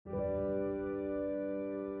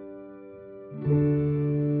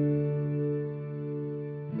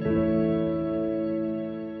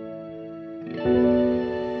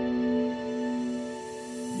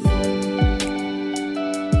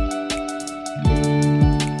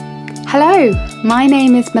Hello, my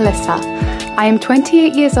name is Melissa. I am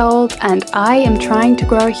 28 years old and I am trying to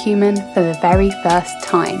grow a human for the very first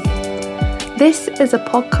time. This is a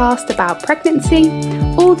podcast about pregnancy,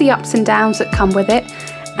 all the ups and downs that come with it,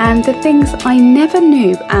 and the things I never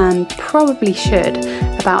knew and probably should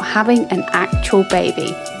about having an actual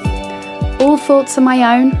baby. All thoughts are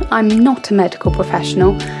my own. I'm not a medical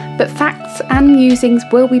professional, but facts and musings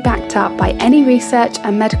will be backed up by any research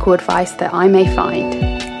and medical advice that I may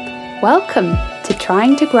find. Welcome to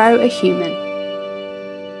Trying to Grow a Human.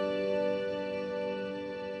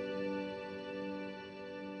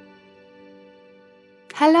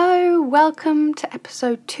 Hello, welcome to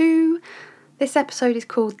episode 2. This episode is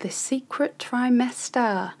called The Secret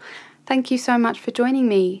Trimester. Thank you so much for joining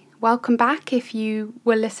me. Welcome back if you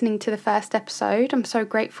were listening to the first episode. I'm so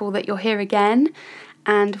grateful that you're here again.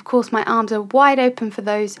 And of course, my arms are wide open for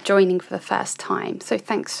those joining for the first time. So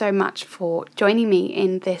thanks so much for joining me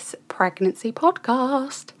in this pregnancy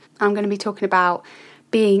podcast. I'm going to be talking about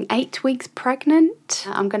being 8 weeks pregnant.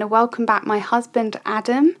 I'm going to welcome back my husband,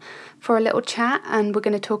 Adam, for a little chat. And we're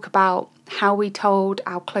going to talk about how we told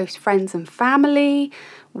our close friends and family,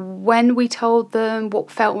 when we told them, what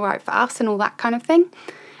felt right for us and all that kind of thing.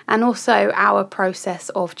 And also our process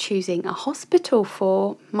of choosing a hospital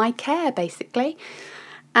for my care, basically.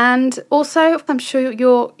 And also, I'm sure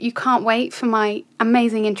you can't wait for my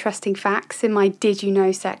amazing, interesting facts in my Did You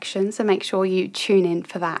Know section, so make sure you tune in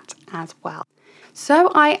for that as well. So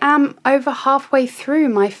I am over halfway through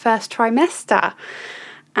my first trimester,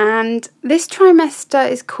 and this trimester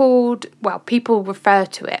is called, well, people refer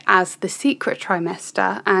to it as the Secret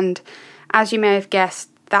Trimester, and as you may have guessed,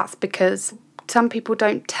 that's because some people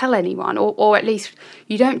don't tell anyone, or at least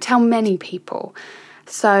you don't tell many people.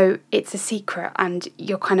 So it's a secret and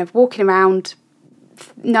you're kind of walking around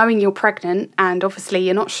knowing you're pregnant and obviously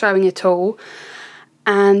you're not showing it all.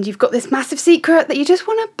 And you've got this massive secret that you just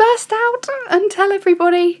want to burst out and tell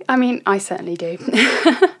everybody. I mean, I certainly do.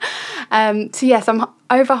 So yes, I'm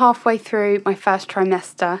over halfway through my first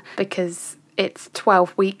trimester because it's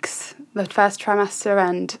 12 weeks, the first trimester,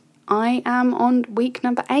 and I am on week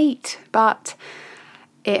number 8, but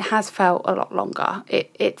it has felt a lot longer.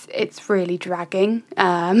 It's really dragging,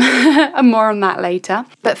 and more on that later.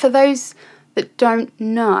 But for those that don't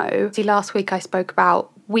know, see, last week I spoke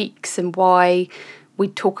about weeks and why we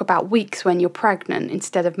talk about weeks when you're pregnant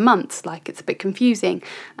instead of months, like it's a bit confusing.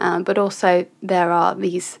 But also there are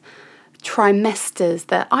these trimesters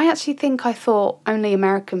that I actually think I thought only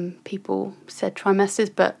American people said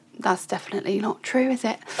trimesters, but that's definitely not true, is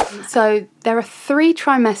it? So there are 3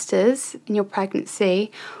 trimesters in your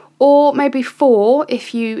pregnancy, or maybe 4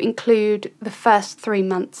 if you include the first 3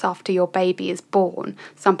 months after your baby is born.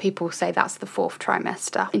 Some people say that's the 4th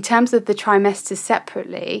trimester. In terms of the trimesters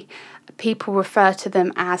separately, people refer to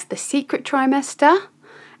them as the secret trimester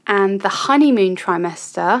and the honeymoon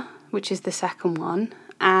trimester, which is the second one.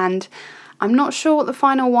 And I'm not sure what the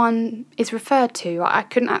final one is referred to. I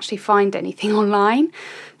couldn't actually find anything online.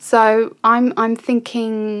 So I'm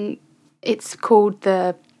thinking it's called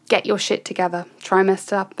the get your shit together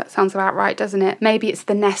trimester. That sounds about right, doesn't it? Maybe it's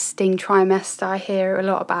the nesting trimester. I hear a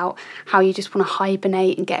lot about how you just want to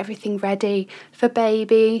hibernate and get everything ready for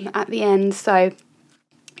baby at the end. So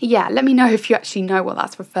yeah, let me know if you actually know what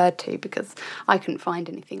that's referred to, because I couldn't find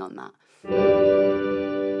anything on that.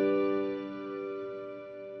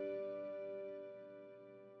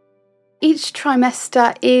 Each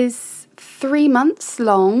trimester is 3 months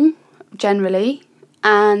long, generally,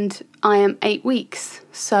 and I am 8 weeks.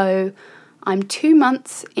 So I'm 2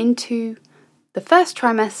 months into the first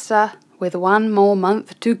trimester with 1 more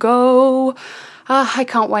month to go. I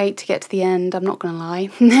can't wait to get to the end, I'm not going to lie.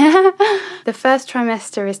 The first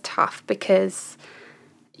trimester is tough because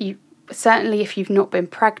certainly if you've not been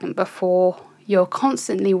pregnant before, you're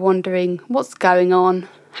constantly wondering what's going on,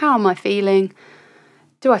 how am I feeling?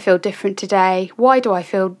 Do I feel different today? Why do I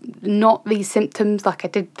feel not these symptoms like I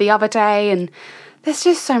did the other day? And there's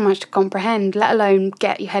just so much to comprehend, let alone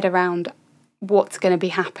get your head around what's going to be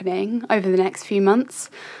happening over the next few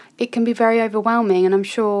months. It can be very overwhelming, and I'm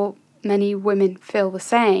sure many women feel the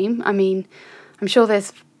same. I mean, I'm sure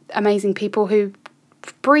there's amazing people who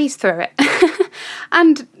breeze through it.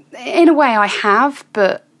 And in a way I have,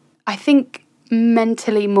 but I think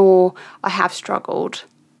mentally more I have struggled,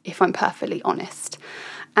 if I'm perfectly honest.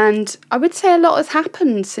 And I would say a lot has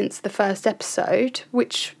happened since the first episode,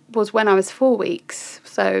 which was when I was 4 weeks.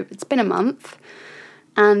 So it's been a month.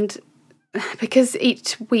 And because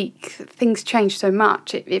each week things change so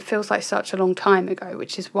much, it feels like such a long time ago,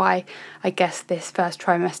 which is why I guess this first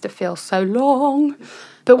trimester feels so long.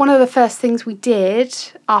 But one of the first things we did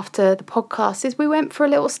after the podcast is we went for a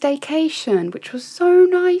little staycation, which was so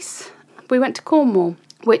nice. We went to Cornwall,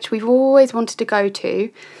 which we've always wanted to go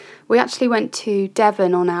to. We actually went to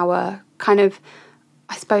Devon on our kind of,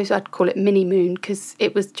 I suppose I'd call it mini moon, because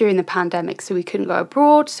it was during the pandemic, so we couldn't go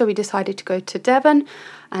abroad. So we decided to go to Devon,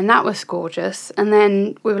 and that was gorgeous. And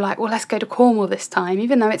then we were like, well, let's go to Cornwall this time,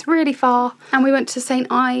 even though it's really far. And we went to St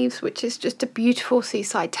Ives, which is just a beautiful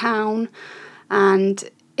seaside town. And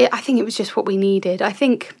I think it was just what we needed. I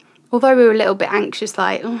think, although we were a little bit anxious,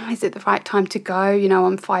 like, oh, is it the right time to go? You know,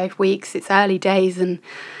 on 5 weeks, it's early days and,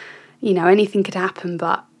 you know, anything could happen.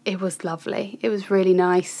 But it was lovely. It was really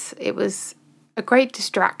nice. It was a great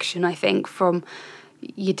distraction, I think, from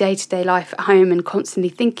your day-to-day life at home and constantly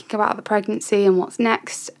thinking about the pregnancy and what's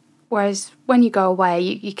next. Whereas when you go away,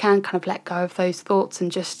 you can kind of let go of those thoughts and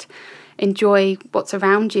just enjoy what's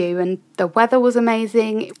around you. And the weather was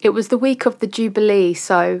amazing. It was the week of the Jubilee,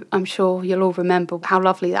 so I'm sure you'll all remember how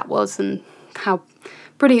lovely that was and how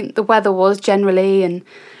brilliant the weather was generally, and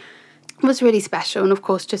it was really special. And of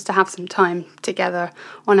course, just to have some time together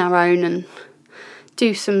on our own and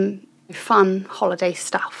do some fun holiday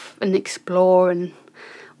stuff and explore, and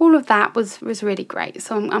all of that was really great.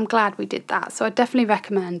 So I'm glad we did that. So I definitely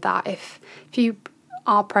recommend that if you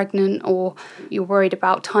are pregnant or you're worried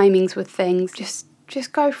about timings with things, just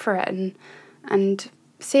go for it and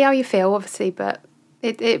see how you feel, obviously. But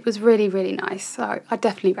it was really, really nice. So I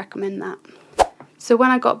definitely recommend that. So when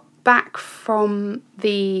I got back from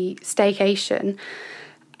the staycation,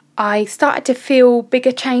 I started to feel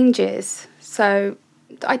bigger changes. So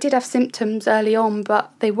I did have symptoms early on,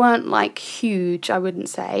 but they weren't like huge, I wouldn't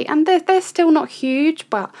say. And they're still not huge,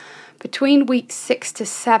 but between weeks 6 to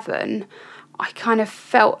 7, I kind of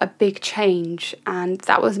felt a big change. And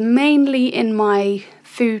that was mainly in my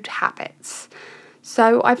food habits.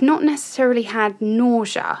 So I've not necessarily had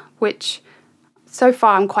nausea, which so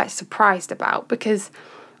far I'm quite surprised about, because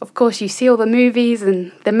of course you see all the movies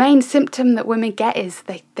and the main symptom that women get is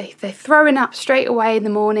they're throwing up straight away in the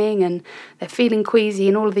morning and they're feeling queasy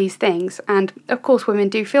and all of these things. And of course women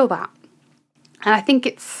do feel that. And I think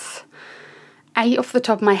it's, off the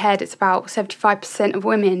top of my head, it's about 75% of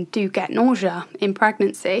women do get nausea in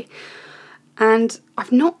pregnancy. And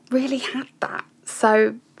I've not really had that.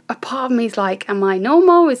 So a part of me is like, am I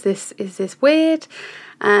normal? Is this weird?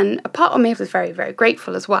 And a part of me was very, very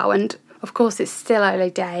grateful as well. And of course, it's still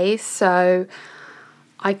early days, so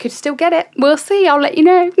I could still get it. We'll see, I'll let you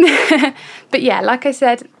know. But yeah, like I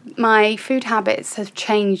said, my food habits have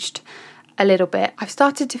changed a little bit. I've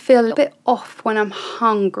started to feel a little bit off when I'm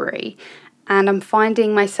hungry, and I'm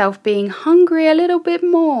finding myself being hungry a little bit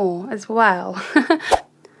more as well.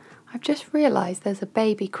 I've just realised there's a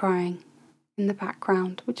baby crying in the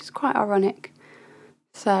background, which is quite ironic.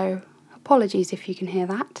 So apologies if you can hear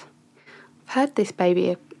that. I've heard this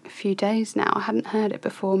baby a few days now. I hadn't heard it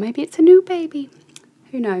before. Maybe it's a new baby.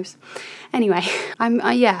 Who knows? Anyway,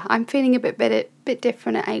 I'm feeling a bit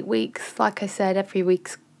different at 8 weeks. Like I said, every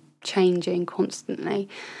week's changing constantly.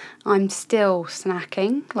 I'm still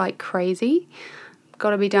snacking like crazy. Got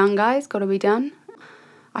to be done, guys. Got to be done.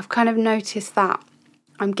 I've kind of noticed that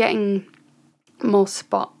I'm getting more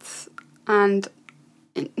spots, and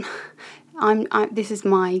this is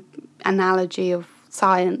my analogy of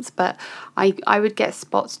science, but I would get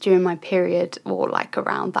spots during my period or like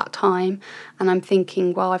around that time, and I'm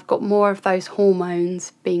thinking, well, I've got more of those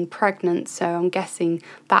hormones being pregnant, so I'm guessing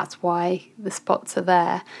that's why the spots are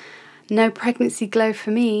there. No pregnancy glow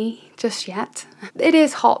for me just yet. It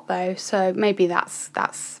is hot though, so maybe that's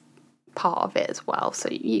part of it as well. So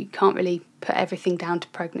you can't really put everything down to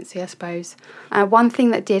pregnancy, I suppose. One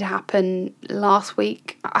thing that did happen last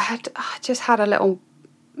week, I just had a little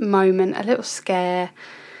moment, a little scare.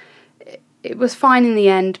 It was fine in the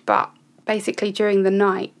end, but basically during the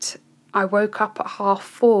night I woke up at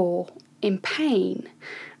 3:30 in pain,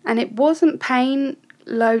 and it wasn't pain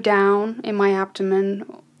low down in my abdomen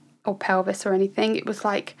or pelvis or anything. It was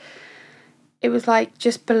like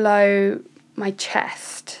just below my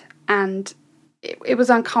chest, and it was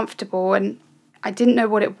uncomfortable, and I didn't know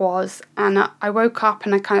what it was, and I woke up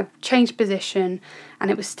and I kind of changed position and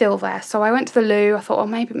it was still there. So I went to the loo. I thought, oh,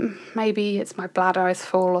 maybe it's my bladder is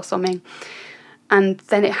full or something. And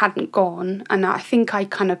then it hadn't gone, and I think I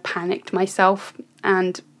kind of panicked myself,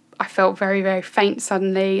 and I felt very, very faint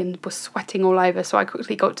suddenly and was sweating all over. So I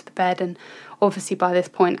quickly got to the bed, and obviously by this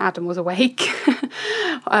point Adam was awake,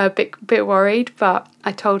 a bit worried, but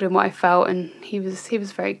I told him what I felt, and he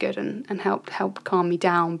was very good and helped calm me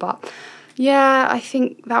down. But yeah, I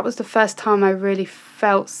think that was the first time I really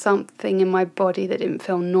felt something in my body that didn't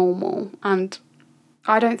feel normal, and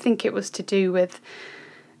I don't think it was to do with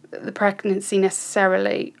the pregnancy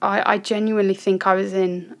necessarily. I genuinely think I was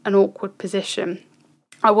in an awkward position.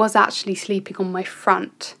 I was actually sleeping on my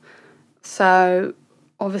front. So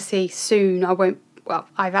obviously soon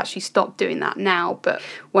I've actually stopped doing that now, but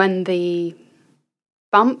when the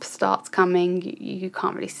bump starts coming, you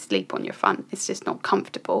can't really sleep on your front. It's just not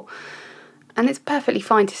comfortable. And it's perfectly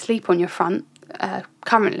fine to sleep on your front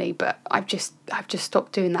currently, but I've just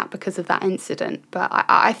stopped doing that because of that incident. But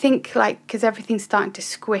I think, like, because everything's starting to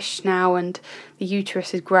squish now and the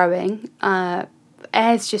uterus is growing,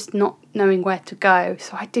 air's just not knowing where to go.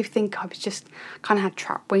 So I do think I was just kind of had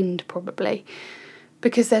trapped wind probably,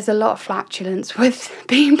 because there's a lot of flatulence with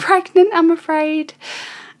being pregnant, I'm afraid.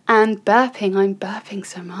 And burping, I'm burping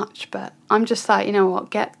so much, but I'm just like, you know what,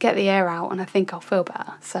 get the air out and I think I'll feel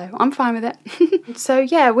better. So I'm fine with it. So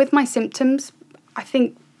yeah, with my symptoms, I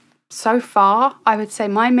think so far, I would say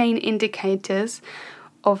my main indicators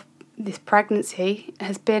of this pregnancy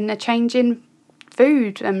has been a change in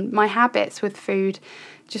food and my habits with food.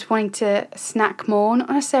 Just wanting to snack more, not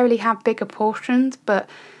necessarily have bigger portions, but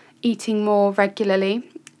eating more regularly.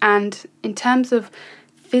 And in terms of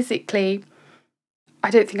physically, I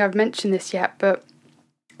don't think I've mentioned this yet, but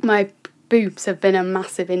my boobs have been a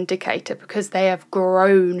massive indicator because they have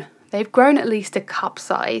grown. They've grown at least a cup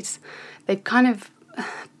size. They've kind of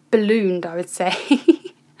ballooned, I would say.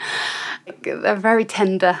 They're very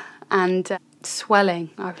tender and swelling,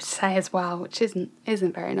 I would say, as well, which isn't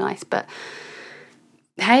very nice. But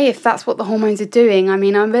hey, if that's what the hormones are doing, I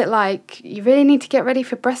mean, I'm a bit like, you really need to get ready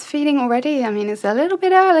for breastfeeding already? I mean, it's a little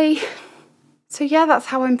bit early. So yeah, that's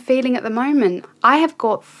how I'm feeling at the moment. I have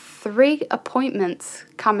got 3 appointments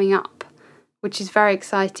coming up, which is very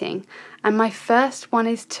exciting. And my first one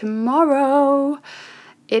is tomorrow.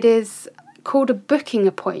 It is called a booking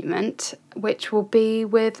appointment, which will be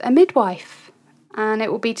with a midwife. And it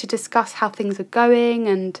will be to discuss how things are going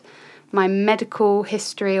and my medical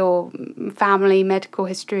history or family medical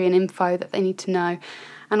history and info that they need to know.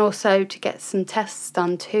 And also to get some tests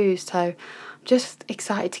done too. So just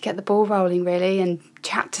excited to get the ball rolling really and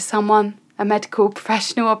chat to someone, a medical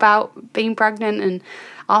professional, about being pregnant and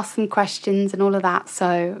ask them questions and all of that.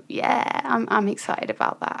 So yeah, I'm excited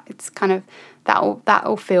about that. It's kind of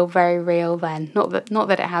that'll feel very real then. Not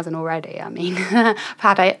that it hasn't already. I mean, I've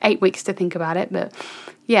had 8 weeks to think about it, but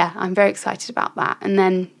yeah, I'm very excited about that. And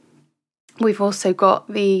then we've also got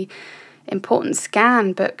the important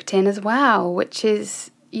scan booked in as well, which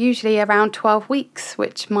is usually around 12 weeks,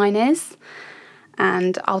 which mine is.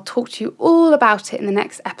 And I'll talk to you all about it in the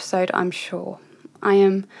next episode, I'm sure. I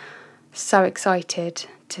am so excited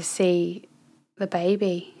to see the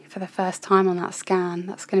baby for the first time on that scan.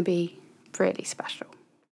 That's going to be really special.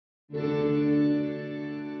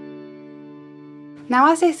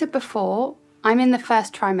 Now, as I said before, I'm in the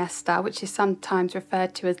first trimester, which is sometimes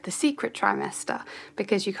referred to as the secret trimester,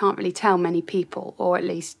 because you can't really tell many people, or at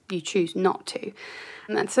least you choose not to.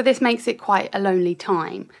 And so this makes it quite a lonely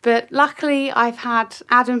time. But luckily, I've had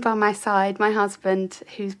Adam by my side, my husband,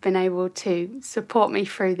 who's been able to support me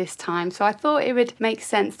through this time. So I thought it would make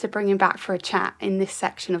sense to bring him back for a chat in this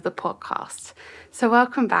section of the podcast. So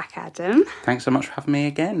welcome back, Adam. Thanks so much for having me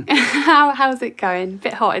again. How's it going? A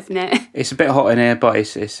bit hot, isn't it? It's a bit hot in here, but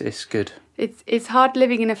it's good. It's hard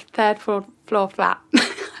living in a third floor flat.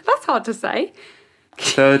 That's hard to say.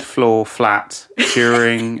 3rd floor flat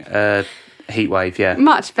during a heat wave, yeah.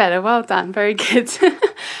 Much better. Well done. Very good.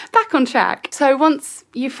 Back on track. So once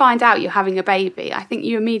you find out you're having a baby, I think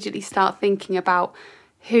you immediately start thinking about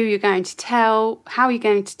who you're going to tell, how you're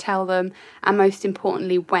going to tell them, and most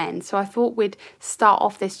importantly, when. So I thought we'd start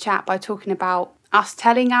off this chat by talking about us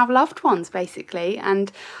telling our loved ones, basically.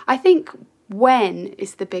 And I think when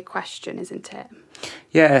is the big question, isn't it?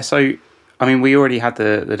 Yeah, so, I mean, we already had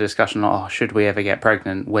the discussion, should we ever get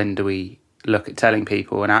pregnant? When do we look at telling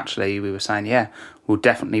people? And actually, we were saying, yeah, we'll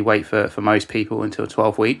definitely wait for most people until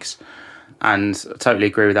 12 weeks. And I totally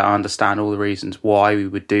agree with that. I understand all the reasons why we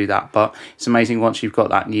would do that. But it's amazing once you've got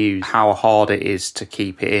that news, how hard it is to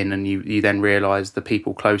keep it in. And you then realise the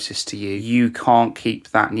people closest to you can't keep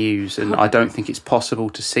that news. And I don't think it's possible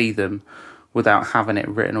to see them without having it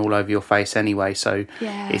written all over your face anyway. So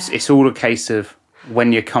yeah. It's all a case of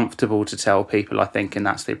when you're comfortable to tell people, I think, and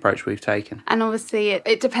that's the approach we've taken. And obviously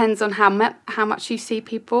it depends on how much you see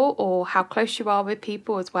people or how close you are with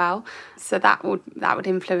people as well. So that would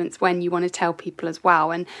influence when you want to tell people as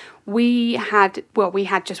well. And we had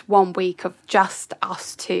just 1 week of just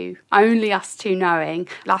us two, only us two knowing,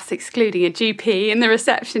 that's excluding a GP and the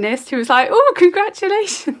receptionist who was like, oh,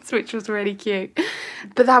 congratulations, which was really cute.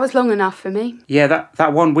 But that was long enough for me. Yeah,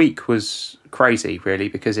 that 1 week was crazy, really,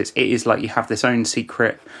 because it is like you have this own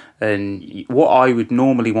secret. And what I would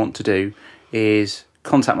normally want to do is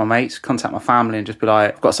contact my mates, contact my family, and just be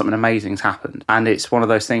like, I've got something amazing's happened. And it's one of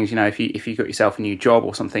those things, if you got yourself a new job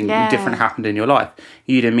or something different happened in your life,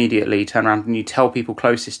 you'd immediately turn around and you tell people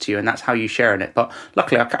closest to you, and that's how you sharing it. But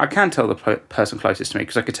luckily, I can tell the person closest to me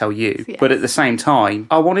because I could tell you. Yes. But at the same time,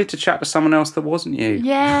 I wanted to chat to someone else that wasn't you.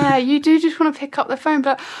 Yeah, you do just want to pick up the phone,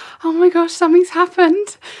 but oh my gosh, something's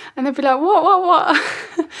happened, and they'd be like, what?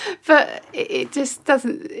 But it just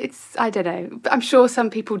doesn't. I don't know. I'm sure some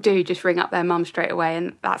people do just ring up their mum straight away.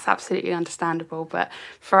 And that's absolutely understandable. But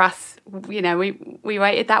for us, we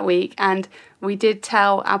waited that week, and we did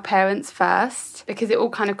tell our parents first because it all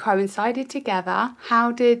kind of coincided together.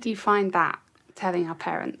 How did you find that, telling our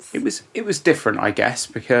parents? It was different, I guess,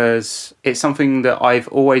 because it's something that I've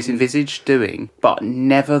always envisaged doing, but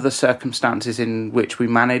never the circumstances in which we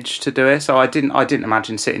managed to do it. So I didn't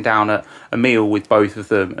imagine sitting down at a meal with both of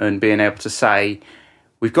them and being able to say,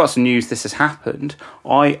 we've got some news, this has happened.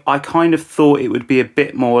 I kind of thought it would be a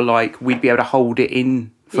bit more like we'd be able to hold it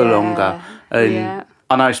in for longer. And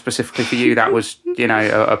I know specifically for you that was,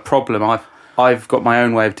 a problem. I've got my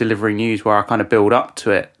own way of delivering news where I kind of build up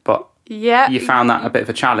to it, but you found that a bit of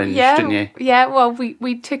a challenge, didn't you? Yeah, well,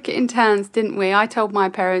 we took it in turns, didn't we? I told my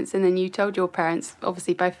parents and then you told your parents,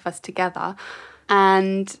 obviously both of us together.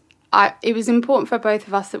 And it was important for both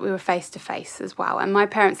of us that we were face to face as well. And my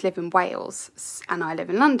parents live in Wales and I live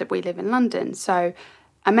in London. We live in London. So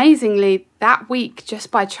amazingly, that week,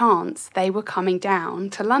 just by chance, they were coming down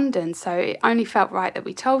to London. So it only felt right that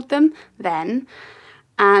we told them then.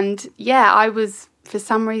 And I was, for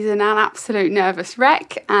some reason, an absolute nervous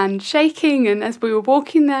wreck and shaking. And as we were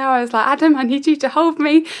walking there, I was like, Adam, I need you to hold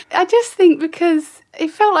me. I just think because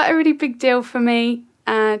it felt like a really big deal for me.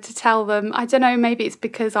 To tell them. I don't know, maybe it's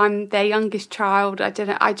because I'm their youngest child. I don't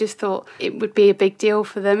know. I just thought it would be a big deal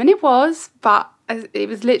for them, and it was, but it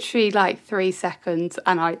was literally like 3 seconds,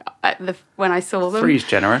 and when I saw them, 3's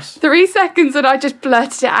generous. 3 seconds, and I just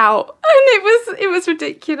blurted it out, and it was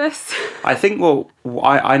ridiculous. I think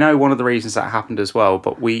I know one of the reasons that happened as well,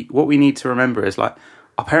 but what we need to remember is like,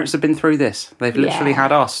 our parents have been through this. They've literally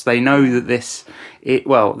had us. They know that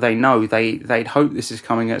they know they'd hope this is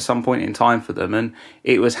coming at some point in time for them, and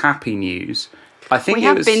it was happy news. I think we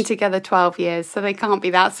have been together 12 years, so they can't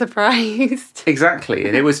be that surprised. Exactly,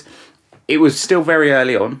 and it was still very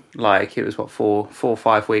early on. Like it was 4 or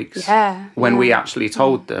 5 weeks when we actually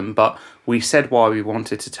told them, but we said why we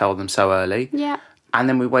wanted to tell them so early. Yeah. And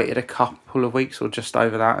then we waited a couple of weeks or just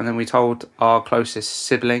over that, and then we told our closest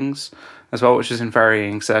siblings as well, which was in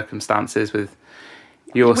varying circumstances with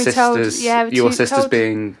your sisters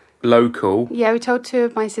being local. Yeah, we told 2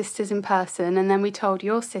 of my sisters in person, and then we told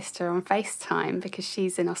your sister on FaceTime because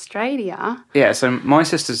she's in Australia. Yeah, so my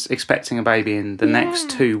sister's expecting a baby in the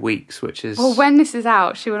next 2 weeks, which is... Well, when this is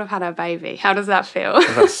out, she would have had her baby. How does that feel?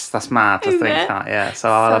 That's mad to think that, yeah. So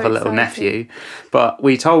I'll have a little nephew. But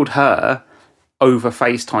we told her over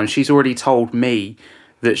FaceTime. She's already told me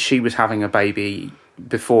that she was having a baby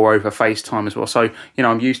before over FaceTime as well. So,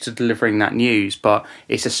 I'm used to delivering that news, but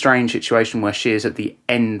it's a strange situation where she is at the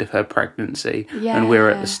end of her pregnancy and we're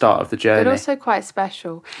at the start of the journey. But also quite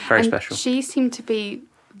special. Very special. She seemed to be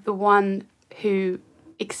the one who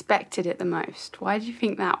expected it the most. Why do you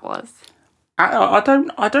think that was? I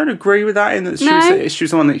don't agree with that in that she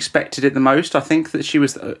was the one that expected it the most. I think that she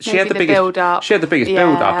had the biggest build up. She had the biggest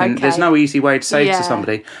build up, and there's no easy way to say to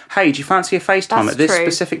somebody, "Hey, do you fancy a FaceTime at this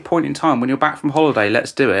specific point in time when you're back from holiday?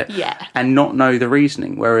 Let's do it." Yeah, and not know the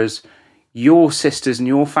reasoning. Whereas your sisters and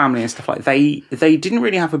your family and stuff like they didn't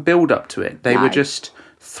really have a build up to it. They were just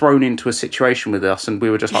thrown into a situation with us, and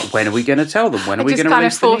we were just like, "When are we going to tell them? When are we going to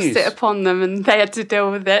release the news?" Just kind of forced it upon them, and they had to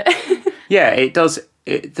deal with it. Yeah, it does.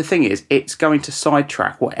 The thing is, it's going to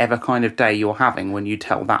sidetrack whatever kind of day you're having when you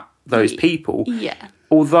tell those people. Yeah.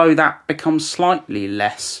 Although that becomes slightly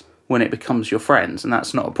less when it becomes your friends, and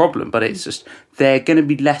that's not a problem. But it's just they're going to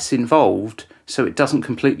be less involved, so it doesn't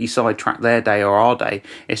completely sidetrack their day or our day.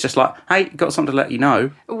 It's just like, hey, got something to let you know.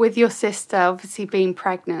 With your sister obviously being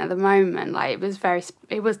pregnant at the moment, like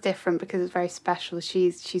it was different because it's very special.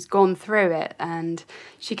 She's gone through it, and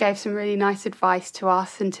she gave some really nice advice to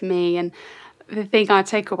us and to me. And the thing I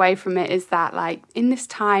take away from it is that, like, in this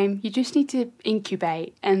time, you just need to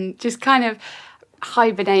incubate and just kind of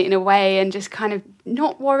hibernate in a way and just kind of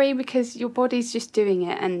not worry because your body's just doing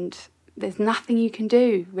it, and there's nothing you can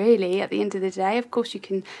do, really, at the end of the day. Of course, you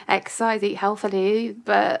can exercise, eat healthily,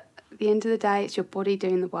 but at the end of the day, it's your body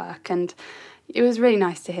doing the work. And it was really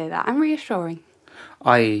nice to hear that and reassuring.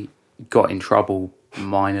 I got in trouble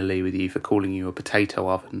minorly with you for calling you a potato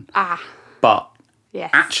oven. But Yes.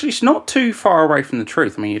 Actually, it's not too far away from the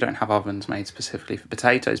truth. I mean, you don't have ovens made specifically for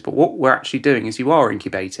potatoes, but what we're actually doing is you are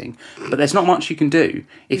incubating, but there's not much you can do.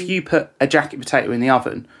 If you put a jacket potato in the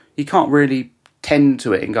oven, you can't really tend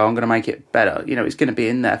to it and go, I'm going to make it better. You know, it's going to be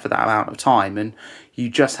in there for that amount of time, and you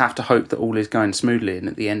just have to hope that all is going smoothly, and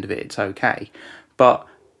at the end of it, it's okay. But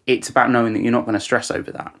it's about knowing that you're not going to stress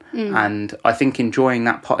over that. And I think enjoying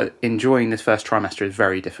this first trimester is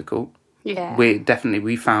very difficult. Yeah.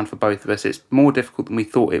 We found for both of us it's more difficult than we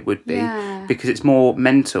thought it would be, because it's more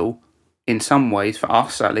mental in some ways, for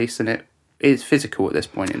us at least, than it is physical at this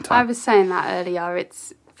point in time. I was saying that earlier.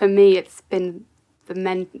 For me, it's been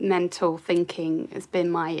the mental thinking has been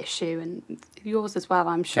my issue, and yours as well,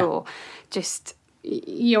 I'm sure. Just,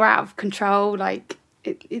 you're out of control, like...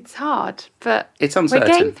 It's hard, but it's uncertain.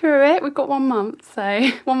 We're getting through it. We've got 1 month, so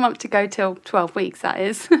 1 month to go till 12 weeks, that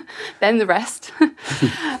is. Then the rest.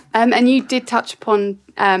 And you did touch upon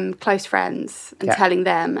close friends and telling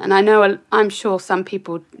them. And I'm sure some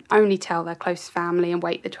people only tell their close family and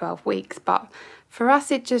wait the 12 weeks. But for us,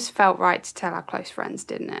 it just felt right to tell our close friends,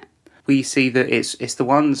 didn't it? We see that it's the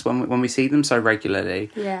ones, when we see them so regularly,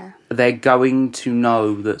 they're going to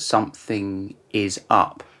know that something is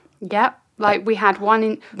up. Yep. Like we had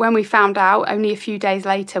one when we found out, only a few days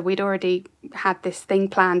later, we'd already had this thing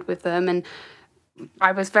planned with them, and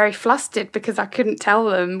I was very flustered because I couldn't tell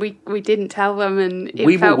them. We didn't tell them, and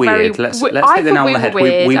it felt were weird. very... Let's hit the nail on the head.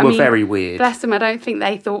 We were very weird. Bless them, I don't think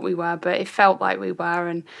they thought we were, but it felt like we were,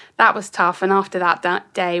 and that was tough. And after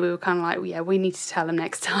that day, we were kind of like, yeah, we need to tell them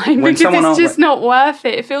next time, because it's just not worth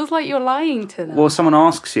it. It feels like you're lying to them. Well, someone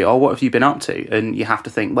asks you, what have you been up to? And you have to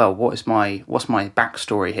think, well, what's my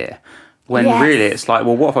backstory here? When really it's like,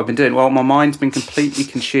 well, what have I been doing? Well, my mind's been completely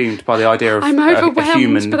consumed by the idea of I'm overwhelmed, a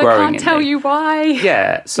human but growing I can't tell you why.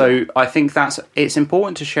 Yeah, so I think it's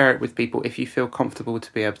important to share it with people if you feel comfortable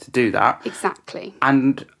to be able to do that. Exactly.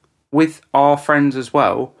 And with our friends as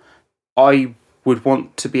well, I would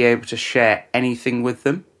want to be able to share anything with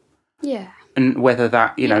them. Yeah. And whether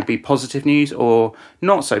that, be positive news or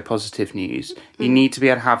not so positive news, you need to be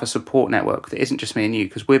able to have a support network that isn't just me and you,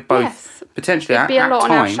 because we're both potentially It'd be a lot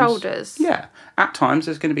on our shoulders. Yeah, at times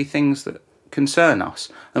there's going to be things that concern us,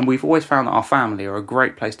 and we've always found that our family are a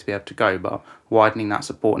great place to be able to go, but widening that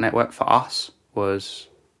support network for us was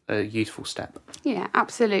a useful step. Yeah,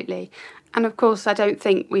 absolutely. And of course, I don't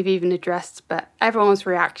think we've even addressed, but everyone's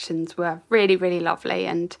reactions were really, really lovely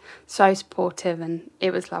and so supportive, and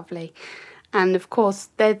it was lovely. And of course,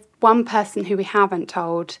 there's one person who we haven't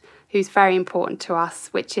told who's very important to us,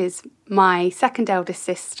 which is my second eldest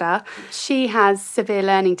sister. She has severe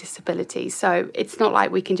learning disabilities, so it's not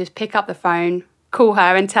like we can just pick up the phone, call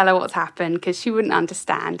her and tell her what's happened, because she wouldn't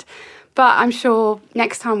understand. But I'm sure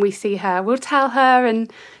next time we see her, we'll tell her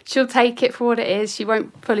and she'll take it for what it is. She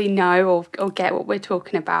won't fully know or get what we're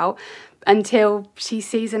talking about until she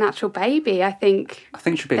sees an actual baby. I think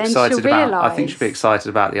she'll be excited about. I think she'll be excited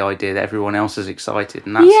about the idea that everyone else is excited,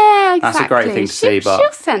 and that's exactly. That's a great thing to see. But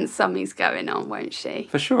she'll sense something's going on, won't she?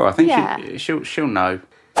 For sure, I think she'll know.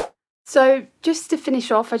 So just to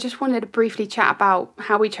finish off, I just wanted to briefly chat about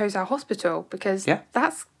how we chose our hospital, because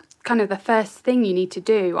that's kind of the first thing you need to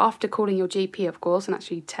do after calling your GP, of course, and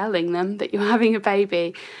actually telling them that you're having a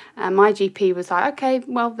baby. My GP was like, okay,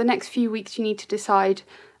 well, the next few weeks you need to decide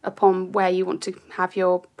upon where you want to have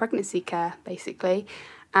your pregnancy care, basically.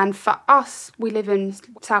 And for us, we live in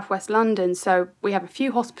southwest London, so we have a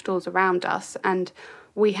few hospitals around us, and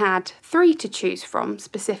we had 3 to choose from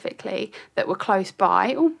specifically that were close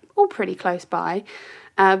by, all pretty close by.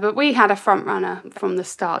 But we had a front runner from the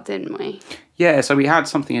start, didn't we? Yeah, so we had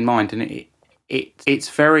something in mind, and it's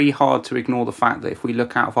very hard to ignore the fact that if we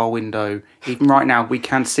look out of our window, even right now, we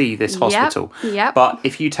can see this hospital. Yep. But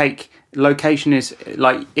if you take location, is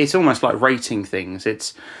like, it's almost like rating things.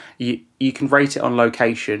 It's you can rate it on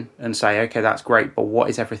location and say, okay, that's great, but what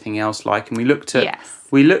is everything else like? And we looked at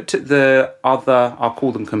the other, I'll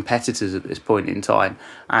call them competitors at this point in time,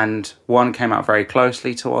 and one came out very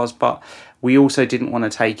closely to us, but we also didn't want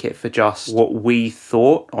to take it for just what we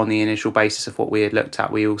thought on the initial basis of what we had looked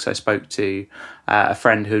at. We also spoke to a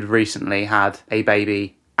friend who had recently had a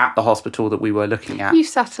baby at the hospital that we were looking at. You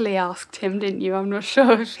subtly asked him, didn't you? I'm not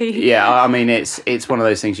sure if he... Yeah, I mean, it's one of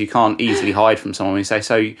those things you can't easily hide from someone. You say,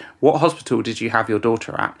 so what hospital did you have your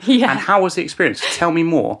daughter at? Yeah. And how was the experience? Tell me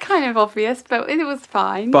more. Kind of obvious, but it was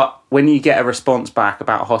fine. But when you get a response back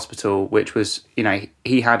about a hospital, which was,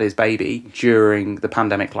 he had his baby during the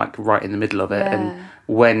pandemic, like right in the middle of it. Yeah. And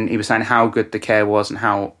when he was saying how good the care was and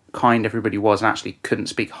how kind everybody was, and actually couldn't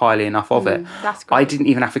speak highly enough of it. That's great. I didn't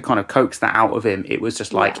even have to kind of coax that out of him. It was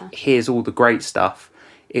just like, here's all the great stuff.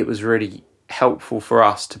 It was really helpful for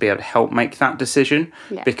us to be able to help make that decision,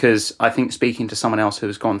 Yeah. because I think speaking to someone else who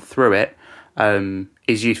has gone through it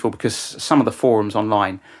is useful, because some of the forums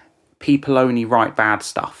online, people only write bad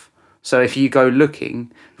stuff. So if you go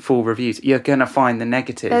looking for reviews, you're going to find the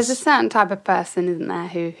negatives. There's a certain type of person, isn't there,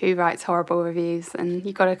 who writes horrible reviews, and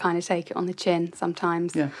you've got to kind of take it on the chin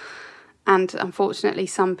sometimes. Yeah. And unfortunately,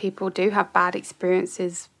 some people do have bad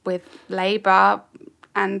experiences with labour,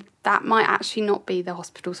 and that might actually not be the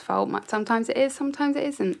hospital's fault. Sometimes it is, sometimes it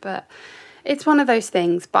isn't, but it's one of those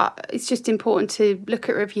things. But it's just important to look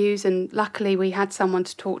at reviews, and luckily we had someone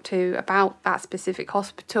to talk to about that specific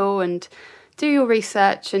hospital, and do your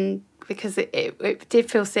research, and because it did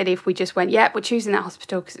feel silly if we just went, we're choosing that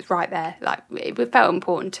hospital because it's right there. Like, it felt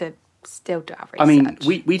important to still do our research. I mean,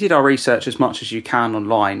 we did our research as much as you can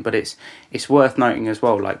online, but it's worth noting as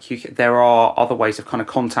well, like, there are other ways of kind of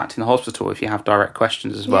contacting the hospital if you have direct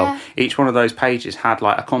questions as well. Yeah. Each one of those pages had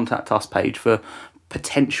like a contact us page for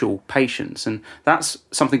potential patients, and that's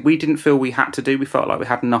something we didn't feel we had to do. We felt like we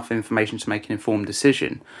had enough information to make an informed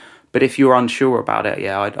decision. But if you're unsure about it,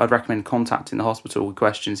 I'd recommend contacting the hospital with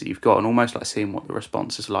questions that you've got, and almost like seeing what the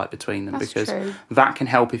response is like between them. That's because true. That can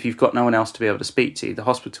help if you've got no one else to be able to speak to. The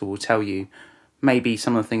hospital will tell you maybe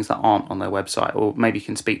some of the things that aren't on their website, or maybe you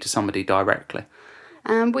can speak to somebody directly.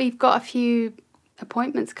 We've got a few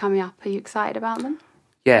appointments coming up. Are you excited about them?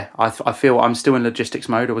 Yeah, I feel I'm still in logistics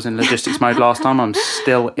mode. I was in logistics mode last time. I'm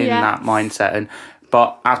still in that mindset.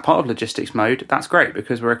 But as part of logistics mode, that's great,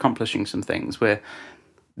 because we're accomplishing some things.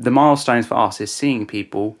 The milestones for us is seeing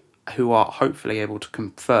people who are hopefully able to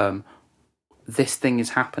confirm this thing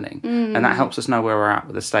is happening. And that helps us know where we're at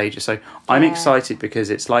with the stages. So I'm excited, because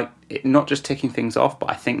it's like not just ticking things off, but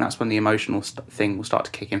I think that's when the emotional thing will start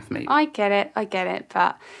to kick in for me. I get it,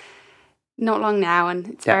 but not long now, and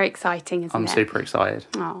it's very exciting, isn't it? I'm super excited.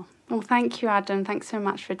 Oh, well, thank you, Adam. Thanks so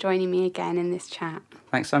much for joining me again in this chat.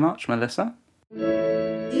 Thanks so much, Melissa.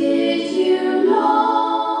 Did you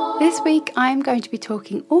know? This week I'm going to be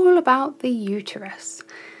talking all about the uterus.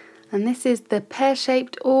 And this is the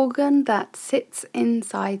pear-shaped organ that sits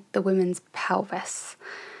inside the woman's pelvis.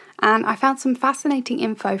 And I found some fascinating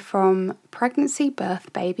info from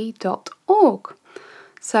pregnancy-birth-baby.org.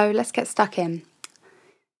 So let's get stuck in.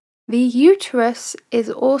 The uterus is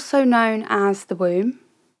also known as the womb,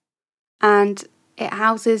 and it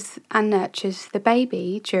houses and nurtures the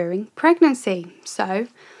baby during pregnancy. So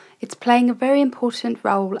it's playing a very important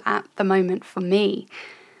role at the moment for me.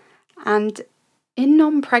 And in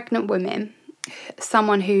non-pregnant women,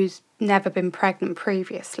 someone who's never been pregnant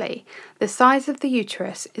previously, the size of the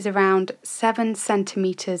uterus is around 7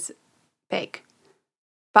 centimetres big.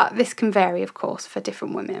 But this can vary, of course, for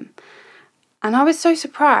different women. And I was so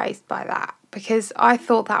surprised by that, because I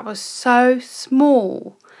thought that was so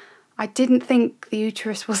small. I didn't think the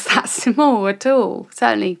uterus was that small at all,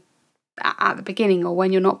 certainly at the beginning or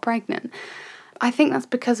when you're not pregnant. I think that's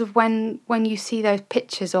because of when you see those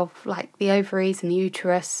pictures of like the ovaries and the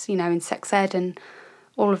uterus, in sex ed and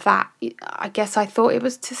all of that, I guess I thought it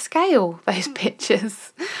was to scale, those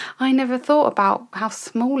pictures. I never thought about how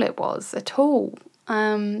small it was at all.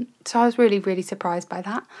 So I was really, really surprised by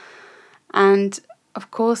that. And of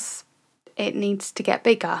course, it needs to get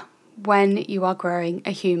bigger when you are growing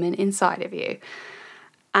a human inside of you.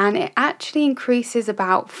 And it actually increases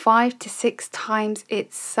about 5 to 6 times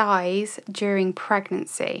its size during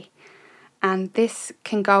pregnancy. And this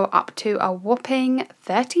can go up to a whopping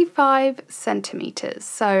 35 centimetres.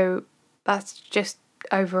 So that's just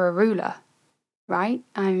over a ruler, right?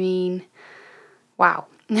 I mean, wow.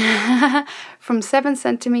 From 7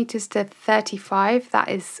 centimetres to 35, that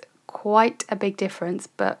is quite a big difference,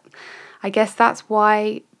 but I guess that's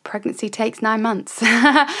why pregnancy takes 9 months.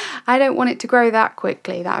 I don't want it to grow that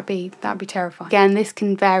quickly. That'd be terrifying. Again, this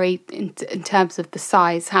can vary in terms of the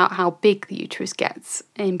size, how big the uterus gets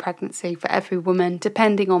in pregnancy for every woman,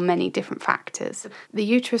 depending on many different factors. The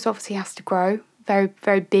uterus obviously has to grow very,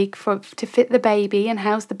 very big to fit the baby and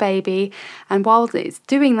house the baby, and while it's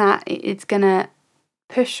doing that, it's gonna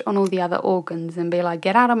push on all the other organs and be like,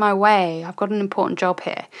 get out of my way, I've got an important job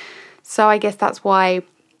here. So I guess that's why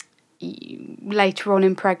later on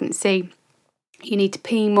in pregnancy you need to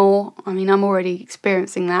pee more. I mean, I'm already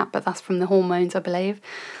experiencing that, but that's from the hormones, I believe.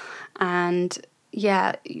 And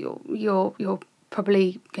yeah, you're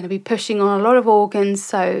probably going to be pushing on a lot of organs,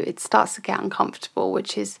 so it starts to get uncomfortable,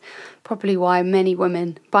 which is probably why many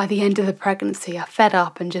women by the end of the pregnancy are fed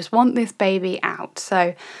up and just want this baby out.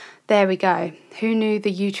 So there we go. Who knew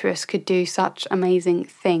the uterus could do such amazing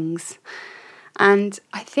things? And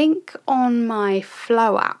I think on my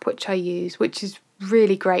Flow app, which I use, which is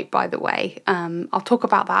really great, by the way. I'll talk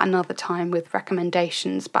about that another time with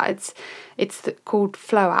recommendations, but it's called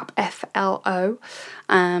Flow App, FLO,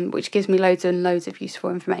 which gives me loads and loads of useful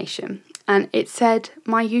information. And it said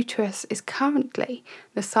my uterus is currently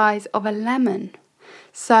the size of a lemon.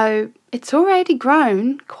 So it's already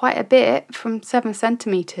grown quite a bit from 7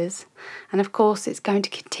 centimetres, and of course it's going to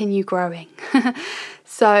continue growing.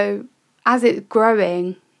 So as it's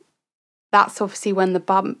growing, that's obviously when the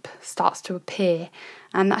bump starts to appear.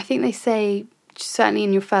 And I think they say, certainly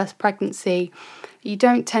in your first pregnancy, you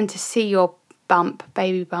don't tend to see your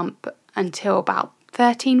baby bump, until about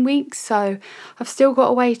 13 weeks. So I've still got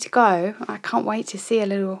a way to go. I can't wait to see a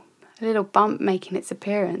little bump making its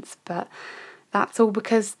appearance. But that's all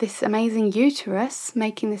because this amazing uterus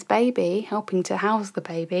making this baby, helping to house the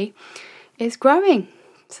baby, is growing.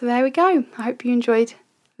 So there we go. I hope you enjoyed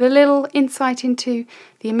the little insight into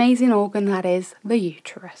the amazing organ that is the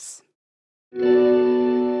uterus.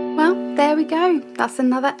 Well, there we go. That's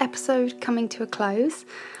another episode coming to a close.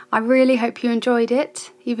 I really hope you enjoyed it.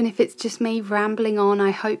 Even if it's just me rambling on, I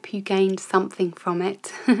hope you gained something from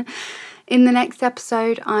it. In the next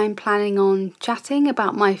episode, I'm planning on chatting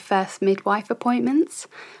about my first midwife appointments,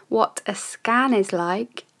 what a scan is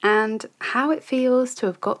like, and how it feels to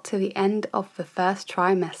have got to the end of the first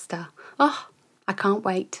trimester. Oh, I can't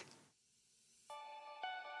wait.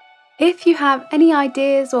 If you have any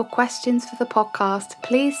ideas or questions for the podcast,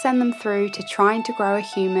 please send them through to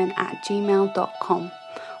tryingtogrowahuman@gmail.com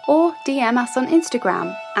or DM us on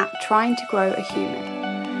Instagram @tryingtogrowahuman.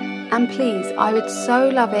 And please, I would so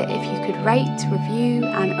love it if you could rate, review,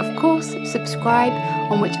 and of course, subscribe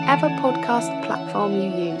on whichever podcast platform you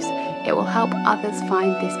use. It will help others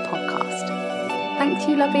find this podcast. Thank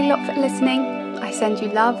you, lovely lot, for listening. I send you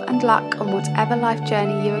love and luck on whatever life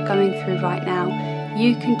journey you are going through right now.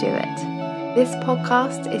 You can do it. This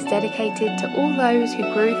podcast is dedicated to all those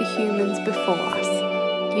who grew the humans before us.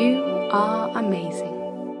 You are amazing.